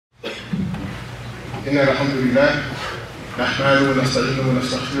إن الحمد لله نحمده ونستعينه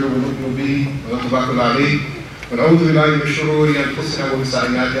ونستغفره ونؤمن به ونتوكل عليه ونعوذ بالله من شرور أنفسنا ومن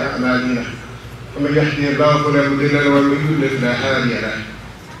سيئات أعمالنا ومن يهده الله فلا مضل له ومن يضلل فلا هادي له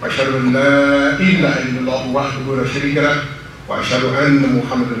وأشهد أن لا إله إلا الله وحده لا شريك له وأشهد أن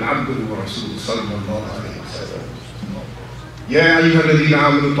محمدا عبده ورسوله صلى الله عليه وسلم. يا أيها الذين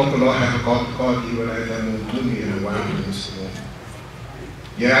آمنوا اتقوا الله حق تقاته ولا تموتن إلا وأنتم مسلمون.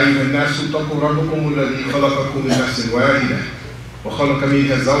 يا أيها الناس اتقوا ربكم الذي خلقكم من نفس واحدة وخلق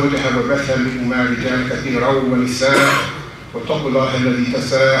منها زوجها وبث منهما رجالا كثيرا ونساء واتقوا الله الذي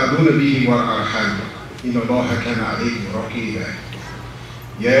تساءلون به والأرحام إن الله كان عليكم رقيبا.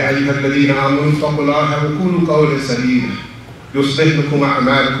 يا أيها الذين آمنوا اتقوا الله وقولوا قولا سديدا يصلح لكم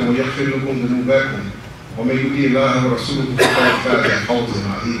أعمالكم ويغفر لكم ذنوبكم ومن يطع الله ورسوله فقد فاز فوزا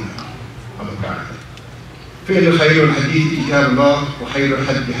عظيما. أما بعد فإن خير الحديث كتاب الله وخير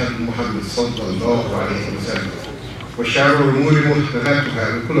الهدي هدي محمد صلى الله عليه وسلم وشر الأمور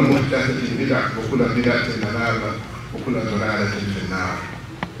محدثاتها وكل محدثة بدعة وكل بدعة ضلالة وكل ضلالة في النار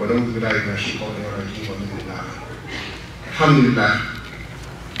ونعوذ بالله من الشيطان الرجيم ومن النار. Alhamdulillah.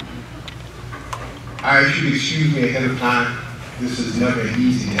 I should excuse me ahead of time. This is never an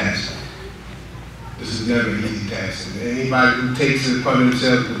easy task. This is never an easy task. And anybody who takes it upon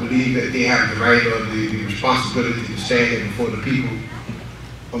themselves to believe that they have the right or the responsibility to stand here before the people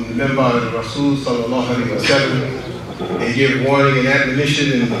from the member of the Rasul sallallahu alaihi wasallam and give warning and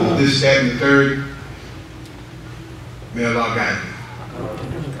admonition and this, that, and the third, may Allah guide you.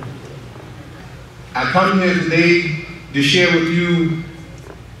 I come here today to share with you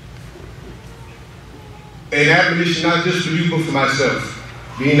an admonition not just for you but for myself.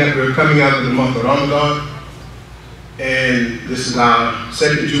 Being that we're coming out of the month of Ramadan, and this is our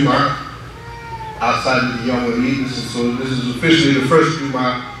second Jumu'ah outside of the Yom Eid, so this is officially the first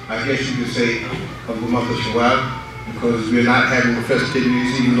Jumu'ah, I guess you could say, of the month of Shawwal, because we're not having the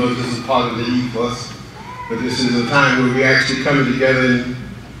festivities, even though this is part of the Eid for us. But this is a time where we're actually coming together, and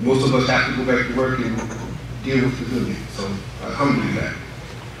most of us have to go back to work and deal with the dunya. So, alhamdulillah.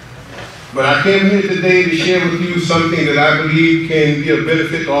 But I came here today to share with you something that I believe can be a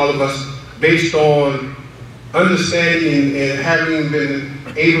benefit to all of us based on understanding and having been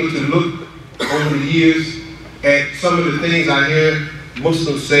able to look over the years at some of the things I hear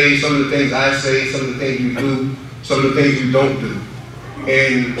Muslims say, some of the things I say, some of the things we do, some of the things we don't do.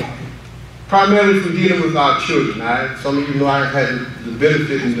 And primarily from dealing with our children. Some of you know I've had the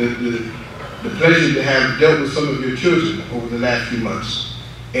benefit and the pleasure to have dealt with some of your children over the last few months.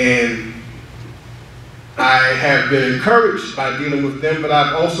 And I have been encouraged by dealing with them, but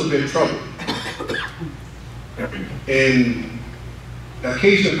I've also been troubled. And the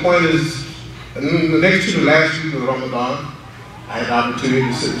case in point is, the next to the last week of Ramadan, I had the opportunity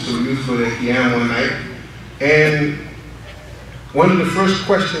to sit with some youth for the Qiyam one night. And one of the first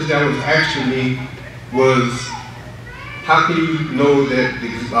questions that was asked to me was, how can you know that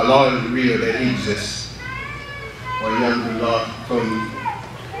Allah is real, that He exists? Or Allah from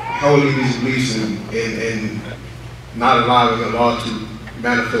holding these beliefs and not allowing Allah to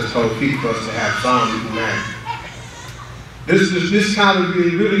manifest tawfiq for us to have sound humanity. This kind of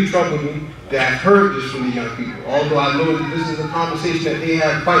really troubled me that I've heard this from the young people, although I know that this is a conversation that they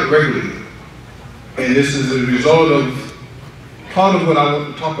have quite regularly. And this is a result of part of what I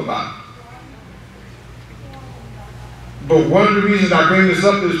want to talk about. But one of the reasons I bring this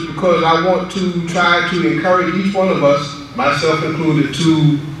up is because I want to try to encourage each one of us, myself included,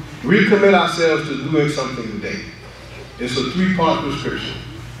 to recommit ourselves to doing something today. It's a three-part prescription.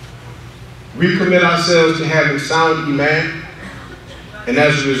 Recommit ourselves to having sound iman, and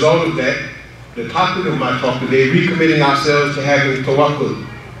as a result of that, the topic of my talk today, recommitting ourselves to having tawakkul,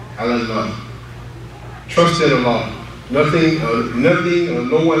 Allah, trust in Allah, nothing or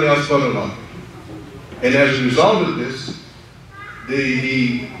no one else but Allah. And as a result of this,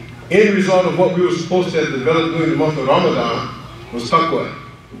 the end result of what we were supposed to have developed during the month of Ramadan was taqwa.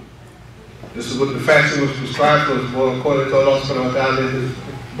 This is what the fasting was prescribed for us, according to Allah subhanahu wa ta'ala in His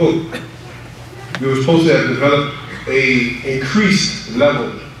book. We were supposed to have developed an increased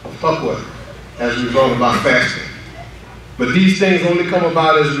level of taqwa as a result of our fasting. But these things only come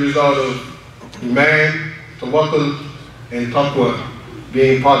about as a result of iman, tawakkul, and taqwa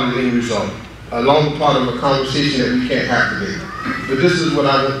being part of the end result, along with part of a conversation that we can't have today. But this is what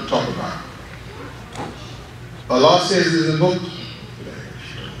I want to talk about. Allah says in the book,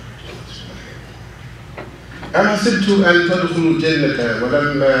 أَمْ حَسِبْتُمْ أَنْ تَدْخُلُوا الْجَنَّةَ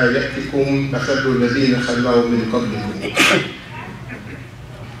وَلَمَّا يَأْتِكُمْ مَثَلُ الَّذِينَ خَلَوْا مِنْ قَبْلِكُمْ.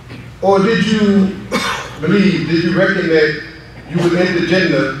 Or did you reckon that you would enter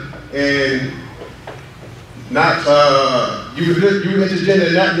Jannah and not you were intergender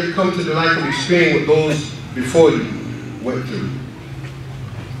and not yet come to the life of experience what those before you went through.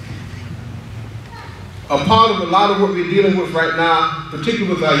 A part of a lot of what we're dealing with right now,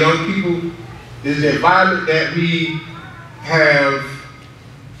 particularly with our young people, is the environment that we have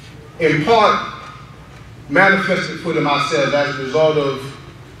in part manifested for them ourselves as a result of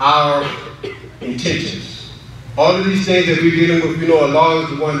our intentions. All of these things that we're dealing with, we know Allah is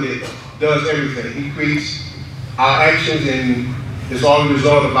the one that does everything. He creates our actions, and it's all a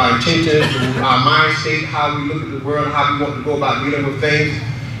result of our intentions, our mind state, how we look at the world, how we want to go about dealing with things.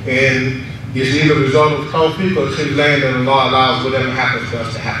 And it's either a result of tawfiq or His land that Allah allows whatever happens to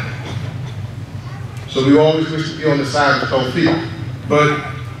us to happen. So we always wish to be on the side of tawfiq.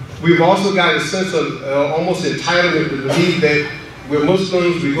 But we've also got a sense of almost entitlement to believe that we're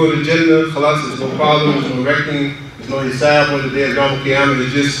Muslims, we go to Jannah, khalas, there's no problem, there's no reckoning, there's no hisab on the day of Yawm al-Qiyamah,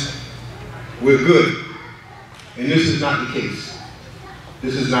 it's just, we're good. And this is not the case.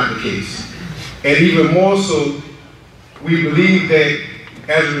 This is not the case. And even more so, we believe that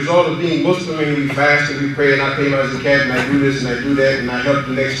as a result of being Muslim and we fast and we pray and I pay my zakat and I do this and I do that and I help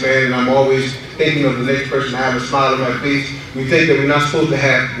the next man and I'm always thinking of the next person, I have a smile on my face, we think that we're not supposed to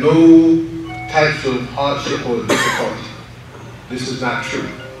have no types of hardship or difficulty. This is not true.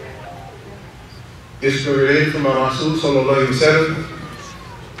 It's been related from our Rasul sallallahu alaihi wasallam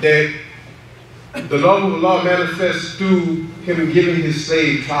that the love of Allah manifests through Him giving His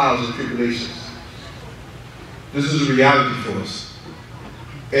slave trials and tribulations. This is a reality for us.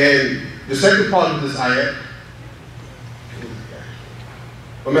 And the second part of this ayat,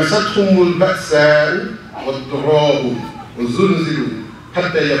 وَمَسَتْهُمُ الْبَأْسَاءُ وَالضَّرَّاءُ وَالزُّلْزِلُوا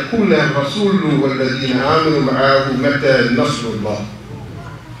حَتَّى يَقُولَ الرَّسُولُ وَالَّذِينَ آمَنُوا مَعَهُ مَتَى نَصْرُ اللَّهِ.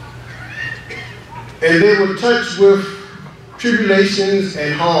 And they were touched with tribulations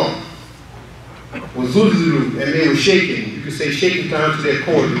and harm. وَالزُّلْزِلُوا, and they were shaken. You could say shaken down to their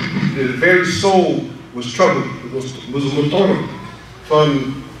core. The very soul was troubled. It was mutarab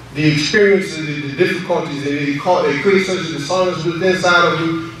from the experiences, the difficulties, and they create such a dishonest within inside of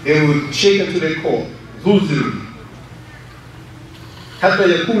them, they were shaken to their core. زُلْزِلُوا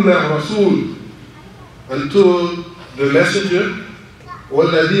حَتَّى يَقُولَ الرَّسُولُ, until the messenger,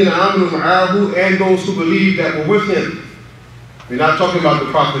 وَالَّذِينَ آمَنُوا مَعَهُ, and those who believe that were with him. We're not talking about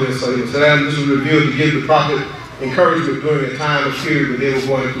the Prophet. This was revealed to give the Prophet encouragement during a time of period when they were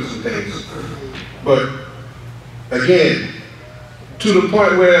going through some things. But again, to the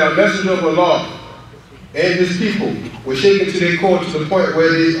point where a messenger of Allah and his people were shaken to their core to the point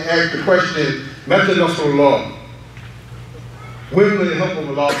where they asked the question, Mata Nasrullah, when will the help of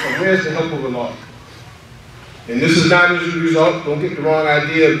Allah come? Where's the help of Allah? And this is not as a result, don't get the wrong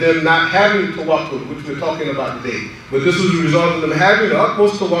idea, of them not having tawakkul, which we're talking about today. But this was a result of them having the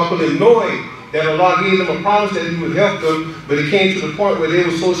utmost tawakkul and knowing that Allah gave them a promise that He would help them, but it came to the point where they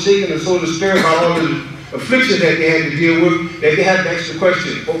were so shaken and so disturbed about all the affliction that they had to deal with, that they had to ask the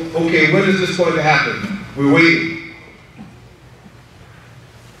question, okay, when is this going to happen? We're waiting.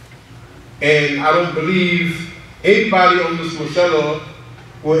 And I don't believe anybody on this mashallah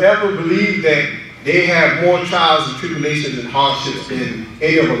will ever believe that they have more trials and tribulations and hardships than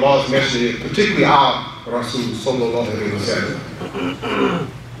any of Allah's messengers, particularly our Rasul sallallahu alaihi wasallam.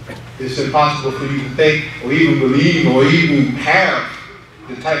 It's impossible for you to think or even believe or even have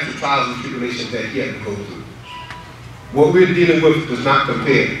the types of trials and tribulations that he had to go through. What we're dealing with does not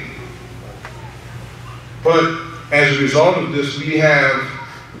compare. But as a result of this, we have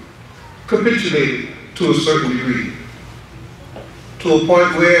capitulated to a certain degree, to a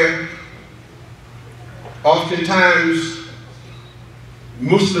point where oftentimes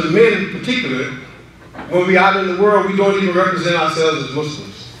Muslim men in particular, when we're out in the world, we don't even represent ourselves as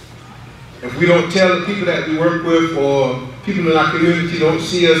Muslims. If we don't tell the people that we work with or people in our community don't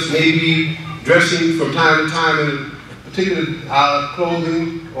see us maybe dressing from time to time in particular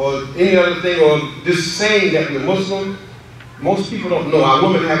clothing or any other thing, or just saying that we're Muslim, most people don't know. Our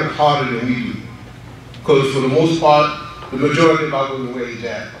women have it harder than we do. Because for the most part, the majority of our women wear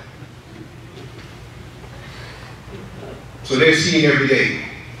hijab. So they're seen every day.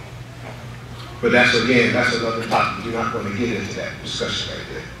 But that's another topic. We're not going to get into that discussion right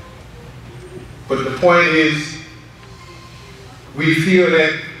there. But the point is, we feel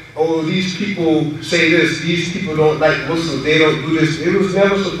that, oh, these people say this, these people don't like Muslims, they don't do this. It was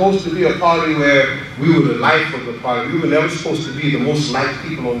never supposed to be a party where we were the life of the party. We were never supposed to be the most liked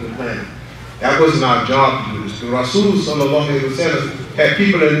people on the planet. That wasn't our job to do this. The Rasul sallallahu alaihi wasallam had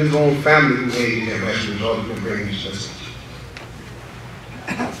people in his own family who hated him as a result of him bringing his message.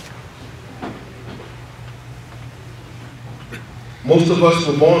 Most of us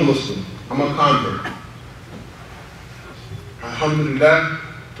were born Muslim. I'm a convert. Alhamdulillah,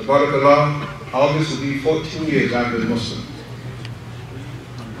 tabarakallah, August will be 14 years I've been Muslim.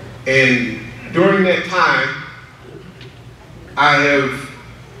 And during that time, I have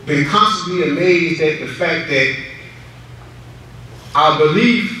been constantly amazed at the fact that our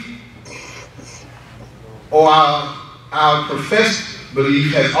belief or our professed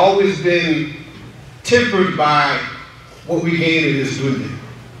belief has always been tempered by what we gain in this dunya.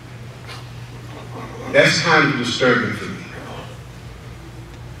 That's kind of disturbing for me.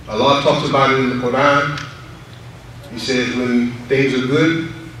 Allah talks about it in the Quran. He says when things are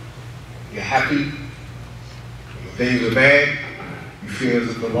good, you're happy. When things are bad, you feel as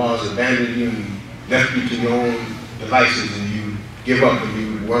if Allah has abandoned you and left you to your own devices, and you give up and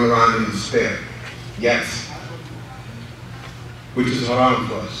you run around in despair. Yes, which is haram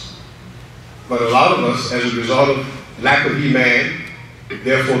for us. But a lot of us, as a result of lack of iman,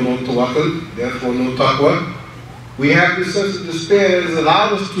 therefore no tawakkul, therefore no taqwa, we have this sense of despair that has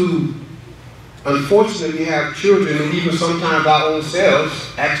allowed us to, unfortunately, have children and even sometimes our own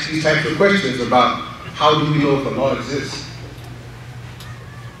selves ask these types of questions about how do we know if Allah exists?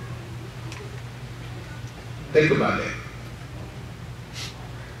 Think about that.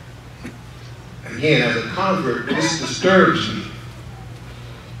 Again, as a convert, this disturbs me.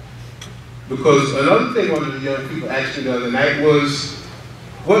 Because another thing one of the young people asked me the other night was,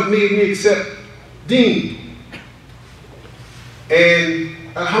 what made me accept deen? And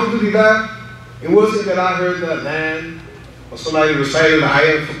alhamdulillah, it wasn't that I heard the adhan or somebody recited the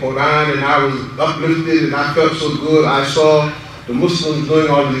ayah for Quran and I was uplifted and I felt so good. I saw the Muslims doing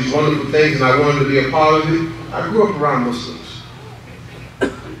all of these wonderful things and I wanted to be a part of it. I grew up around Muslims.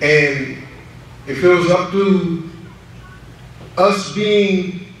 And if it was up to us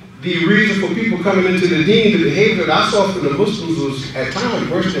being the reason for people coming into the deen, the behavior that I saw from the Muslims was at times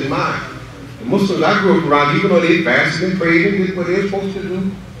worse than mine. The Muslims I grew up around, even though they fasted and prayed and did what they were supposed to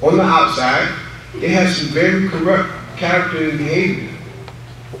do on the outside, they had some very corrupt character and behavior.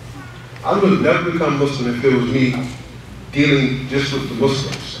 I would have never become Muslim if it was me dealing just with the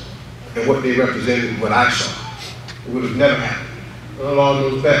Muslims and what they represented, what I saw. It would have never happened. Allah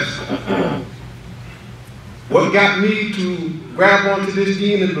knows best. What got me to grab onto this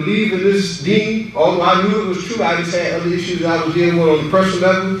deen and believe in this deen, although I knew it was true, I just had other issues I was dealing with on the personal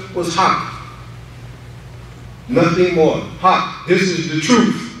level, was haqq. Nothing more. Haqq. This is the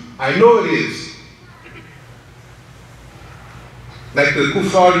truth. I know it is. Like the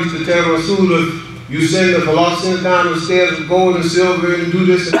kuffar used to tell Rasul, if you sin, if Allah sends down the stairs of gold and silver and do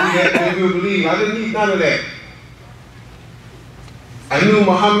this and do that, then you'll believe. I didn't need none of that. I knew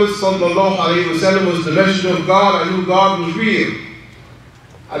Muhammad sallallahu alayhi wa sallam was the messenger of God. I knew God was real.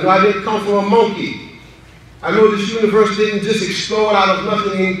 I knew I didn't come from a monkey. I know this universe didn't just explode out of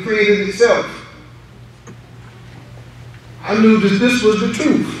nothing and created itself. I knew that this was the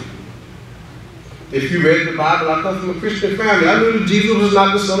truth. If you read the Bible, I come from a Christian family. I knew that Jesus was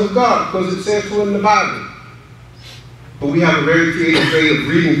not the Son of God because it says so in the Bible. But we have a very creative way of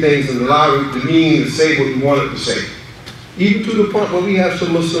reading things and allowing the meaning to say what we want it to say. Even to the point where we have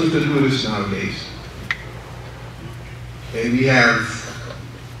some Muslims that do this nowadays. And we have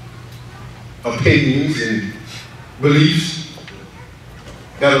opinions and beliefs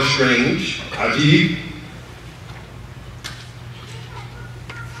that are strange, ajib.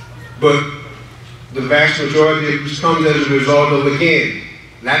 But the vast majority of this comes as a result of, again,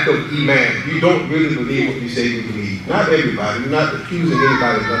 lack of iman. You don't really believe what you say you believe. Not everybody. We're not accusing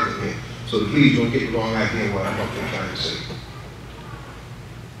anybody of nothing here. So please don't get the wrong idea of what I'm trying to say.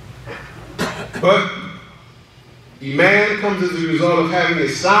 But iman comes as a result of having a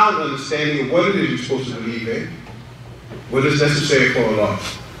sound understanding of what it is you're supposed to believe in, what is necessary for Allah,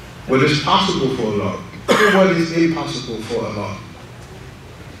 what is possible for Allah, and what is impossible for Allah.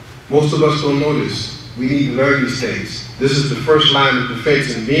 Most of us don't know this. We need to learn these things. This is the first line of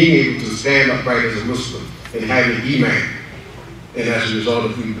defense in being able to stand upright as a Muslim and having iman. And as a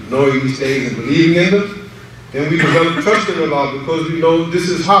result of knowing these things and believing in them, then we develop trust in Allah because we know this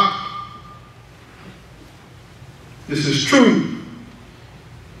is haqq. This is true.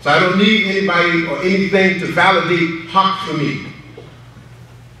 So I don't need anybody or anything to validate haqq for me.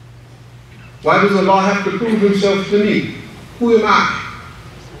 Why does Allah have to prove Himself to me? Who am I?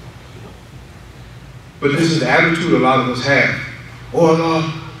 But this is the attitude a lot of us have. Oh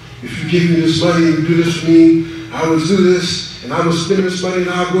Allah, if you give me this money and do this for me, I will do this, and I will spend this money, and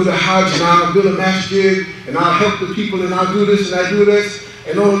I'll go to Hajj, and I'll build a masjid, and I'll help the people, and I'll do this, and I do this.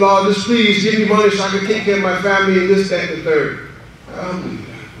 And oh Lord, just please give me money so I can take care of my family and this, that, and the third.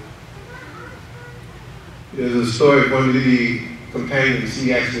 There's a story of one of the companions.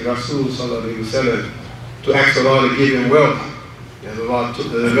 He asked the Rasul sallallahu alaihi wasallam to ask Allah to give him wealth. And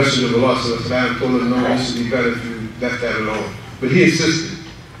the Messenger of Allah told him, no, this would be better if you left that alone. But he insisted.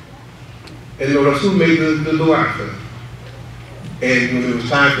 And the Rasul made the dua for him. And when it was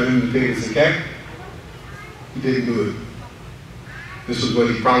time for him to pay the zakat, he didn't do it. This is what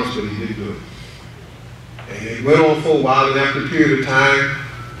he promised, but he didn't do it. And it went on for a while, and after a period of time,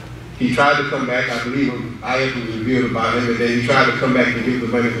 he tried to come back. I believe an ayat was revealed about him, and then he tried to come back and give the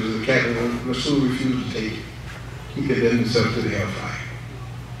money for the zakat, and Rasul refused to take it. He condemned himself to the hellfire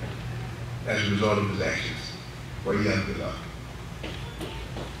as a result of his actions. Waliyah.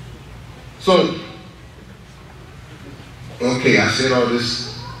 So, okay, I said all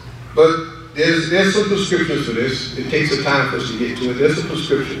this, but there's some prescriptions for this. It takes a time for us to get to it. There's a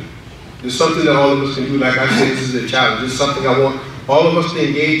prescription. There's something that all of us can do. Like I said, this is a challenge. This is something I want all of us to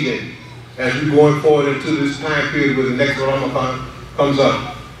engage in as we're going forward into this time period where the next Ramadan comes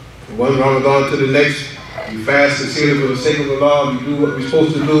up. From one Ramadan to the next, we fast sincerely for the sake of Allah. We do what we're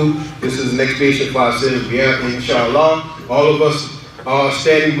supposed to do. This is an expiation for our sins. We have, inshallah, all of us are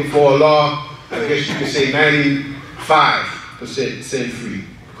standing before Allah. I guess you can say 95% sin-free,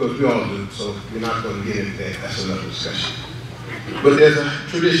 because we all do. So we're not going to get into that. That's another discussion. But there's a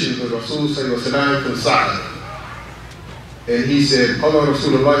tradition of Rasul sallallahu alaihi wasallam from Sa'ad. And he said, Allah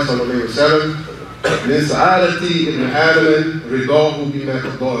Rasulullah sallallahu alaihi wasallam, min sa'adati ibn Adam ridahu bima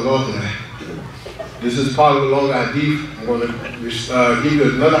qada Allah lahu. This is part of the long hadith. I'm going to give you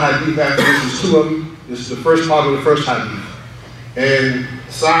another hadith after this. Is two of them. This is the first part of the first hadith. And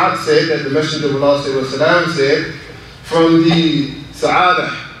Sa'ad said that the Messenger of Allah said, from the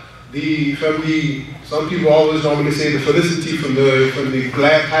sa'adah, some people always normally say the felicity, from the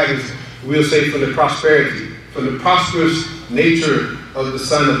glad tidings, we'll say from the prosperity, from the prosperous nature of the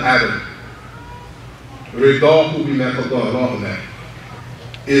son of Adam. Ridahu bima qada Allah lahu.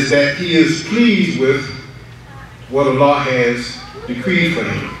 Is that he is pleased with what Allah has decreed for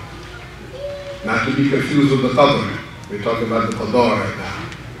him. Not to be confused with the qadr. We're talking about the qadar right now.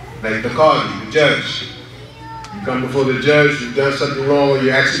 Like the qadi, the judge. You come before the judge, you've done something wrong, or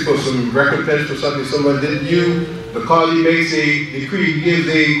you're asking for some recompense for something someone did to you. The qadi makes a decree, he gives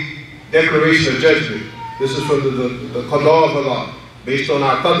a declaration of judgment. This is from the qadar of Allah. Based on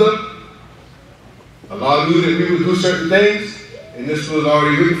our qadr, Allah knew that we would do certain things, and this was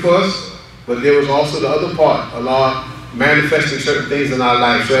already written for us, but there was also the other part, Allah manifesting certain things in our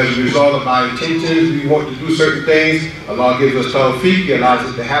life. So as a result of our intentions, we want to do certain things. Allah gives us tawfiq, He allows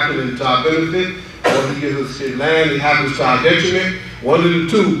it to happen to our benefit, or He gives us His land, it happens to our detriment, one of the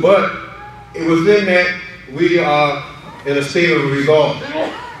two. But within that, we are in a state of resolve.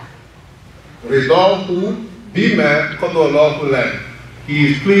 Ridahu bima qada Allahu lahu.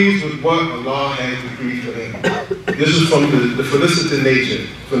 He is pleased with what Allah has decreed for him. This is from the felicity nature,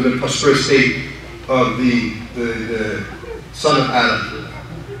 from the prosperous state of the son of Adam.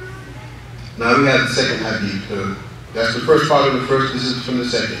 Now we have the second hadith. That's the first part of the first, this is from the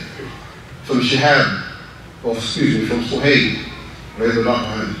second. From Shihab, or excuse me, from Suhaib, radiallahu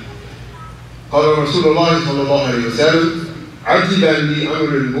anhu. قال رسول الله صلى الله عليه وسلم عجبا لأمر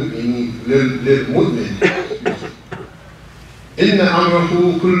المؤمن للمؤمن إن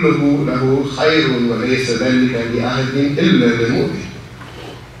أمره كله له خير وليس ذلك لأحد إلا للمؤمن.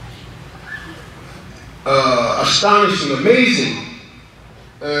 Astonishing, amazing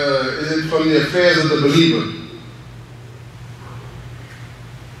is it from the affairs of the believer.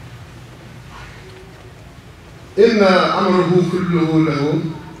 إن أمره كله له.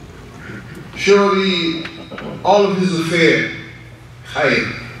 Surely all of his affair,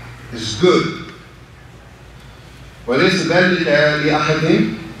 khayr, is good. وَلَيْسَ ذَلِكَ لِأَحَدٍ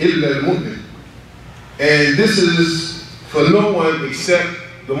إِلَّا الْمُؤْمِنِ. And this is for no one except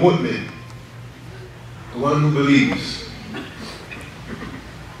the mu'min, the one who believes.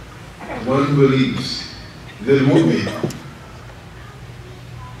 The one who believes. The mu'min.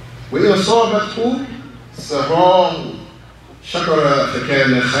 وَإِنْ أَصَابَتْهُ سَرَّاهُ شَكَرَ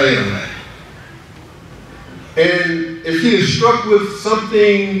فَكَانَ خَيْرًا لَهُ. And if he is struck with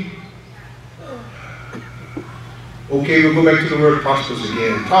something, okay, we'll go back to the word prosperous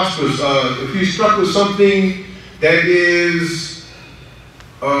again. Prosperous, if he's struck with something that is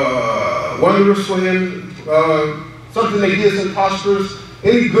wondrous for him, something that gives him prosperous,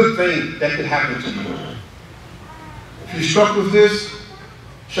 any good thing that could happen to you. If you're struck with this,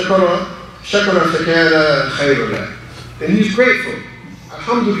 shakara fakana khayrullah, then he's grateful.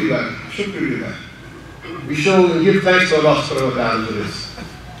 Alhamdulillah, shukrulillah. We show and give thanks to Allah subhanahu wa ta'ala for this.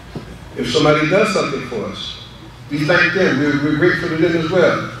 If somebody does something for us, we thank them. We're grateful to them as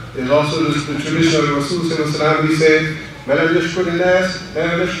well. There's also the tradition of the Rasul sallallahu alaihi wasallam. He said, "Man lam yashkur an-nas, la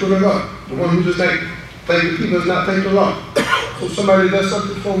yashkur Allah." The one who just thank the people does not thank Allah. So if somebody does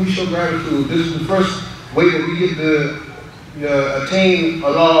something for me, we show gratitude. This is the first way that we get to attain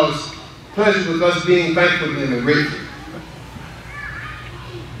Allah's pleasure with us being thankful to Him and grateful.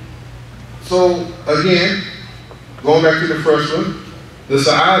 So again, going back to the first one, the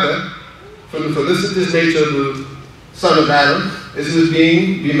Sa'ada, from the felicitous nature of the son of Adam, is his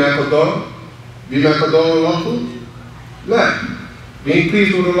being bima qada Allahu lahu, being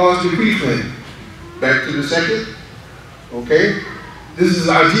pleased with Allah's decree for him. Back to the second, okay? This is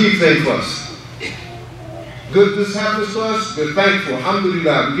our deep thing for us. Good this happens to us, we're thankful,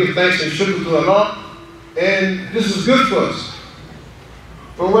 alhamdulillah. We give thanks and shukr to Allah, and this is good for us.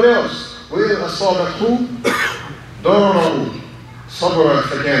 But what else? وَإِنْ أَصَابَتْهُ ضَرَرٌ صَبْرًا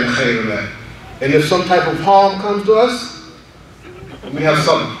فَكَانَ خَيْرًا لَهُ. And if some type of harm comes to us, we have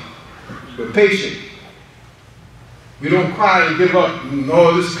sabr. We're patient. We don't cry and give up.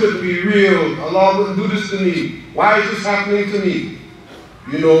 No, this couldn't be real. Allah wouldn't do this to me. Why is this happening to me?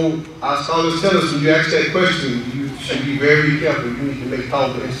 You know, our scholars tell us when you ask that question, you should be very careful. You need to make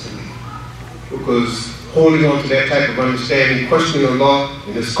tawbah instantly. Because holding on to that type of understanding, questioning Allah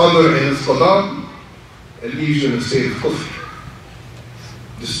in His qadr and His qadar, it leaves you in a state of kufr.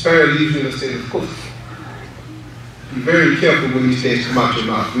 Despair leaves you in a state of kufr. Be very careful when these things come out your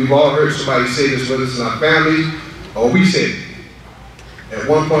mouth. We've all heard somebody say this, whether it's in our families or we say it. At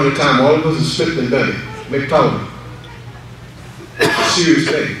one point in time, all of us have slipped and done it. Make tawbah. It's a serious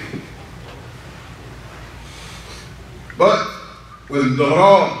thing. But when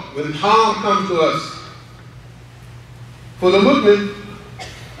harm comes to us, for the Muslim,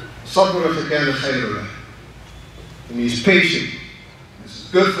 sabr fakana khayran lahu. And he's patient. This is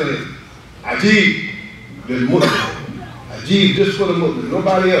good for him. Ajib lil Muslim. Ajib just for the Muslim.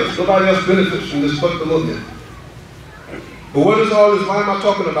 Nobody else. Nobody else benefits from this but the Muslim. But what is all this? Why am I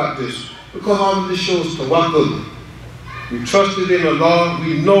talking about this? Because all of this shows tawakkul. We trusted in Allah.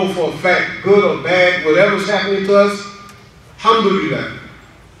 We know for a fact, good or bad, whatever's happening to us, alhamdulillah.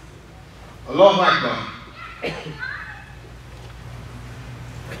 Allahu Akbar.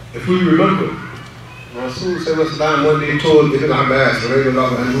 If we remember, Rasul Sallallahu one day told Ibn Abbas,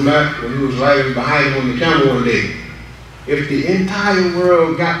 when he was riding behind him on the camel one day, if the entire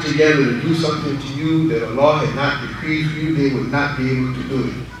world got together to do something to you that Allah had not decreed for you, they would not be able to do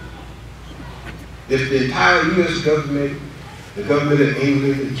it. If the entire U.S. government, the government of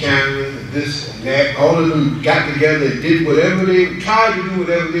England and Canada and this and that, all of them got together and did whatever they tried to do,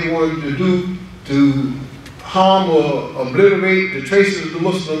 whatever they wanted to do to harm or obliterate the traces of the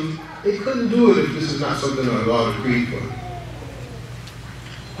Muslims, they couldn't do it if this is not something that Allah agreed for.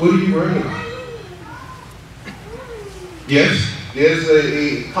 What are you worrying about? Yes, there's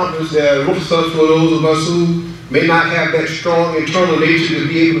a compass there, rukhsah for those of us who may not have that strong internal nature to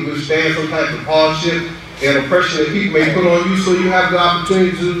be able to withstand some type of hardship and oppression that people may put on you, so you have the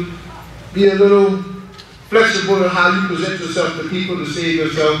opportunity to be a little flexible in how you present yourself to people to save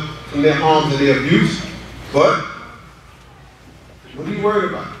yourself from their harms and their abuse. But what are you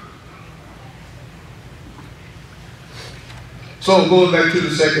worried about? So it goes back to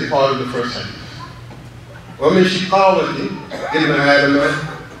the second part of the first hadith. وَمِنْ شِقَاوَةِ إِبْنَ آدَمَ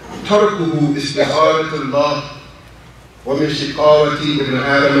تَرْكُهُ إِسْتِخَارَةُ اللَّهِ وَمِنْ شِقَاوَةِ إِبْنَ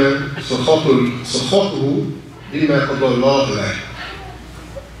آدَمَ سَخَطُهُ بِمَا قَضَى اللَّهُ لَهُ.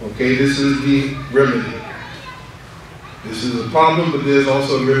 Okay, this is the remedy. This is a problem, but there's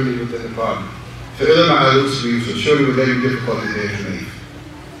also a remedy within the problem. So surely with every difficulty there is relief.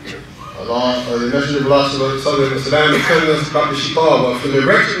 Allah, the Messenger of Allah sallallahu alaihi wasallam is telling us about the shiqawa, from the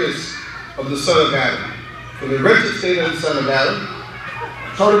wretchedness of the son of Adam, from the wretched state of the son of Adam,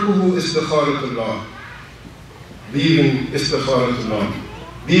 tarkuhu istikharatullah, leaving istikharatullah,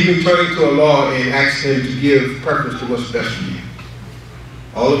 leaving turning to Allah and asking Him to give preference to what's best for you.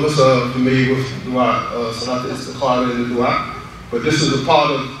 All of us are familiar with dua, salat al-istikhara and the dua, but this is a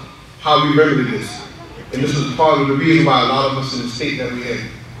part of how we remedy this. And this is part of the reason why a lot of us in the state that we're in.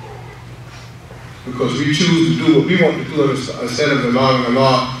 Because we choose to do what we want to do instead of allowing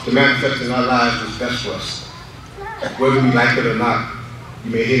Allah to manifest in our lives what's best for us. Whether we like it or not,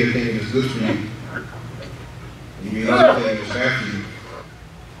 you may hate a thing that's good for you. You may love a thing that's bad for you.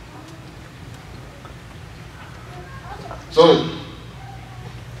 So,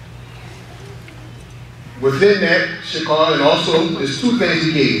 within that shiqar, and also there's two things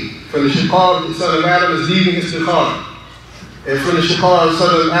He gave. From the shiqar, the son of Adam is leaving his shiqar. And from the shiqar, the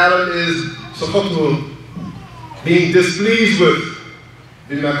son of Adam is sakhatuhu, being displeased with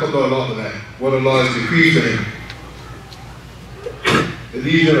what Allah has decreed for him. It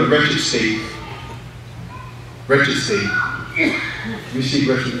leaves you in a wretched state. Wretched state. We seek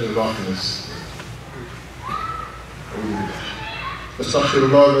refuge in lawfulness. أستغفر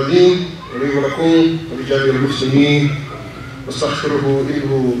الله العظيم ولي ولكم ولجميع المسلمين واستغفره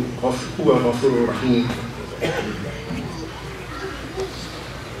إنه هو الغفور الرحيم.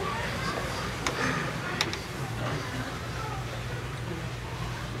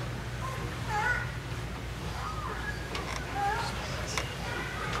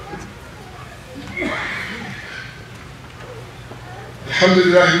 الحمد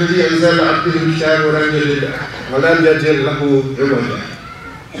لله الذي أنزل عبده الكتاب ولم يجعل له عوجا.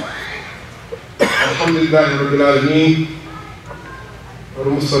 الحمد لله رب العالمين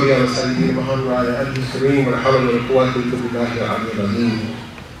اللهم صل على سيدنا محمد وعلى آله الكريم ولا حول ولا قوة إلا بالله العلي العظيم.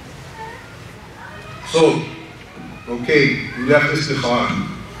 So, okay, we left istikhara.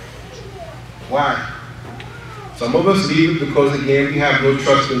 Why? Some of us leave it because again we have no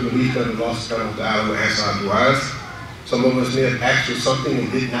trust and belief that Allah subhanahu wa ta'ala will answer our du'as. Some of us may have asked for something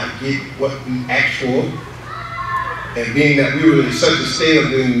and did not get what we asked for. And being that we were in such a state of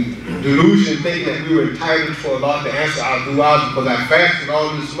delusion, thinking that we were entitled for Allah to answer our du'as because I fasted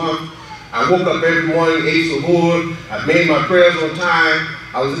all this month. I woke up every morning, ate suhoor, I made my prayers on time,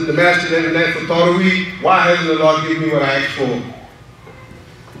 I was in the masjid every night for Tawakkul. Why hasn't Allah given me what I asked for?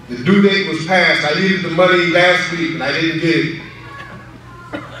 The due date was passed. I needed the money last week and I didn't get it.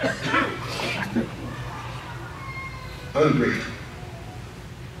 Ungrateful.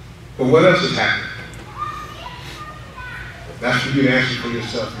 But what else has happened? That's for you to answer for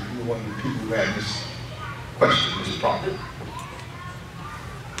yourself if you're one of the people who had this question, this problem.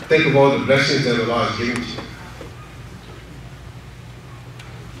 Think of all the blessings that Allah has given to you.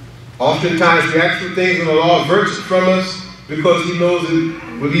 Oftentimes we ask for things and Allah averts it from us because He knows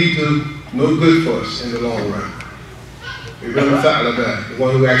it will lead to no good for us in the long run. The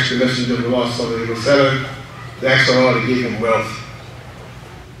one who asked the Messenger of Allah sallallahu alaihi wasallam, they asked Allah to give him wealth.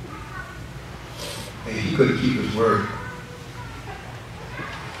 And he couldn't keep his word.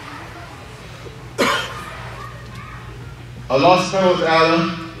 Allah subhanahu wa ta'ala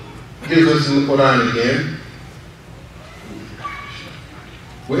gives us in the Quran again.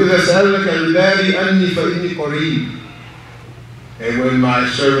 وَإِذَا سَأَلَكَ عِبَادِي أَنِّي فَإِنِّي قَرِيبٌ. And when my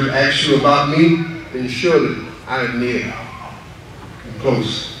servant asks you about me, then surely I am near and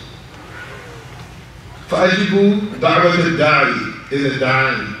close. فَأَجِبُوا دَعْوَةَ الدَّاعِي إِذَا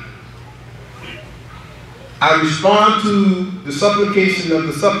دَعَانِ. I respond to the supplication of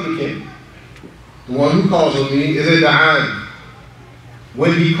the supplicant, the one who calls on me, إِذَا دَعَانِ.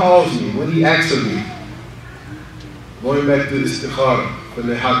 When he calls me, when he asks of me. Going back to the istikhara from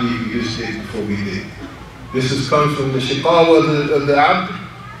the hadith we just did before we did. This comes from the shiqawa of the abd,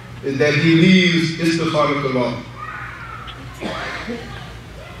 is that he leaves istikhara to Allah.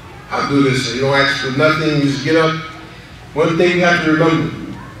 I'll do this. You don't ask for nothing, you just get up. One thing you have to remember,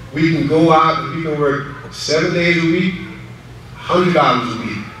 we can go out and we can work 7 days a week, $100 a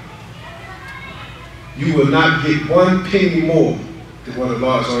week. You will not get 1 penny more than what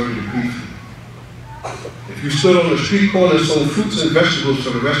Allah has already agreed for you. If you stood on the street corner and sold fruits and vegetables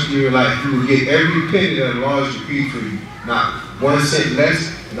for the rest of your life, you will get every penny that Allah has agreed for you. Not 1 cent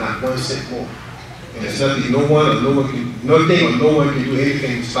less, not 1 cent more. And there's nothing, no one can do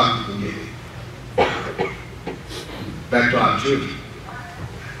anything to stop you from getting it. Back to our children.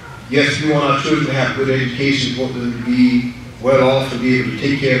 Yes, we want our children to have good education, we want them to be well off and be able to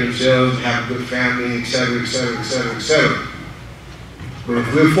take care of themselves, have a good family, etc., etc., etc., etc. But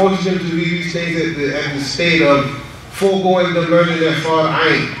if we're forcing them to do these things at the state of foregoing them learning their father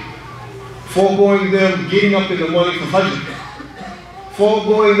ayn, foregoing them getting up in the morning for Fajr,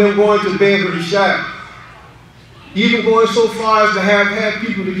 foregoing them going to bed with Isha, even going so far as to have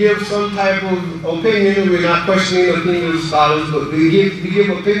people to give some type of opinion. We're not questioning the opinions of scholars, but we give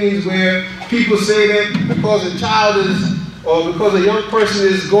opinions where people say that because a child is, or because a young person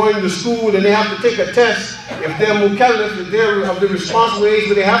is going to school and they have to take a test, if they're mukallaf, if they're of the responsible age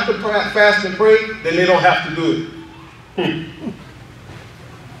where they have to fast and pray, then they don't have to do it.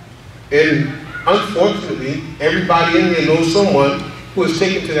 And unfortunately, everybody in there knows someone who has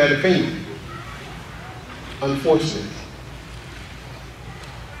taken to that opinion. Unfortunately.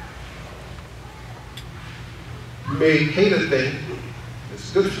 You may hate a thing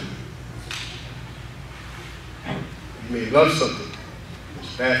that's good for you. You may love something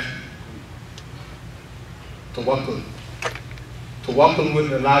that's bad for you. Tawakkul. Tawakkul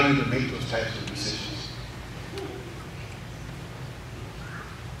wouldn't allow you to make those types of decisions.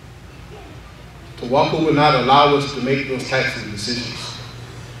 Tawakkul would not allow us to make those types of decisions.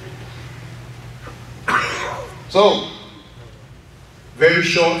 So, very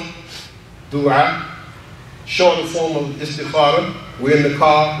short dua, shorter form of istikhara. We're in the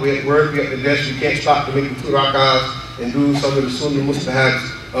car, we're at work, we're at the desk, we can't stop to make the 2 rak'ahs and do some of the sunnah mustahabs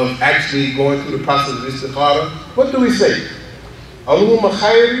of actually going through the process of istikhara. What do we say? Allahumma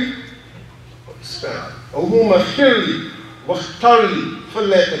khayri, Allahumma khirli, wakhtarli,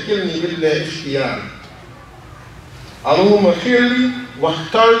 falla takilni illa ikhtiyari. Allahumma khirli,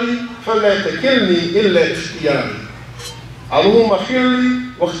 wakhtarli, falla takilni illa ikhtiyari. Allahumma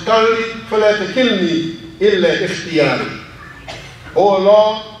khirli, wakhtarli, falla takilni illa ikhtiyari. Oh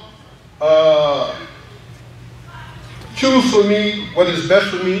Allah, choose for me what is best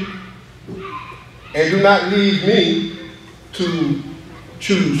for me, and do not leave me to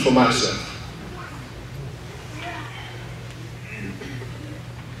choose for myself.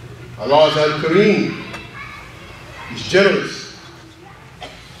 Allah is al-Kareem. He's generous.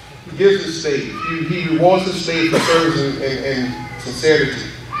 He gives his slave. He rewards his slave for service and sincerity.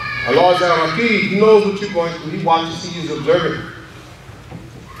 Allah is al-Raqib. He knows what you're going through. He watches, he is observant.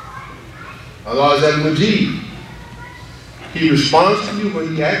 Allah is al-Mujib. He responds to you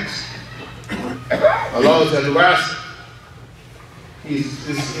when he acts. Allah is al-Wasi.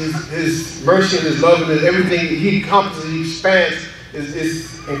 His mercy and his love and everything he encompasses, he expands,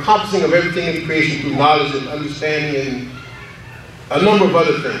 is encompassing of everything in creation through knowledge and understanding and a number of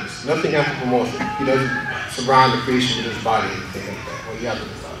other things. Nothing anthropomorphic. He doesn't surround the creation with his body or anything like that. Well, yeah,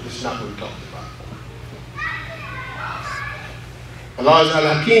 this is not what we're talking about. Allah is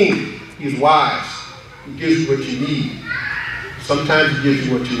al-Hakim. He's wise. He gives you what you need. Sometimes he gives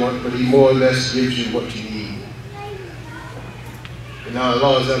you what you want, but he more or less gives you what you need. And now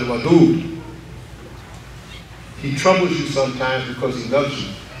Allah is al-Wadud. He troubles you sometimes because he loves you.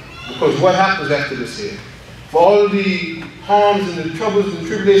 Because what happens after this here? For all the harms and the troubles and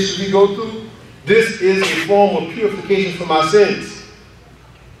tribulations we go through, this is a form of purification from our sins.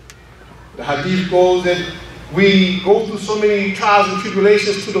 The hadith goes that we go through so many trials and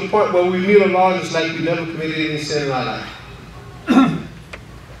tribulations to the point where we meet Allah and it's like we never committed any sin in our life.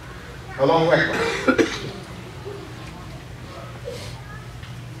 Allahu Akbar.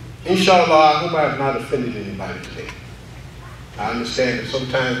 Inshallah, I hope I have not offended anybody today. I understand that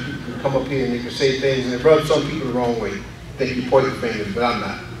sometimes people can come up here and they can say things and it rubs some people the wrong way. Think you point your fingers, but I'm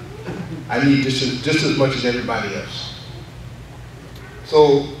not. I need just as much as everybody else.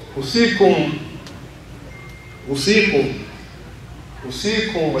 So, usikum wa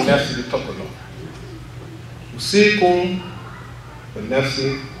nafsi bittaqwa. Usikum wa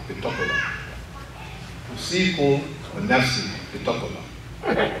nafsi bittaqwa. Usikum wa nafsi bittaqwa.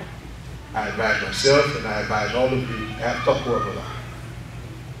 I advise myself and I advise all of you to have taqwa of Allah.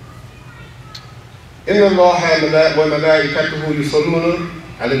 Innallaha wa malaikatahu yusalluna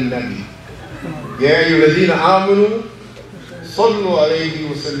ala nabi. Ya ayyuhalladhina amanu sallu alayhi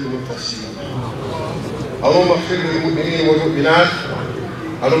wa sallimu taslima. Allahumma ighfir lil mu'minina wal mu'minat.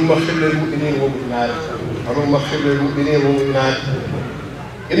 Allahumma ighfir lil mu'minina wal mu'minat. Allahumma ighfir lil mu'minina wal mu'minat.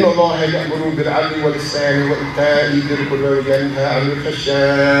 إن الله يأمر بالعدل والإحسان وإيتاء ذي القربى وينهى عن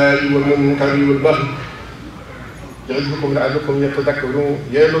الفحشاء والمنكر والبغي يعظكم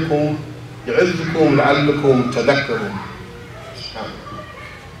لعلكم تذكرون.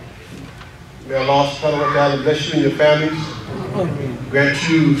 May Allah subhanahu wa ta'ala bless you and your families, grant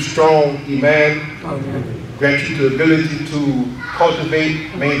you strong iman, grant you the ability to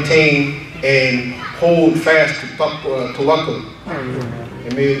cultivate, maintain, and hold fast to tawakkul.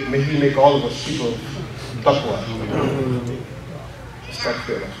 And may He make all of us people of taqwa.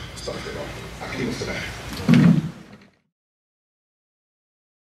 Astaghfirullah. Astaghfirullah. Aqimus salam.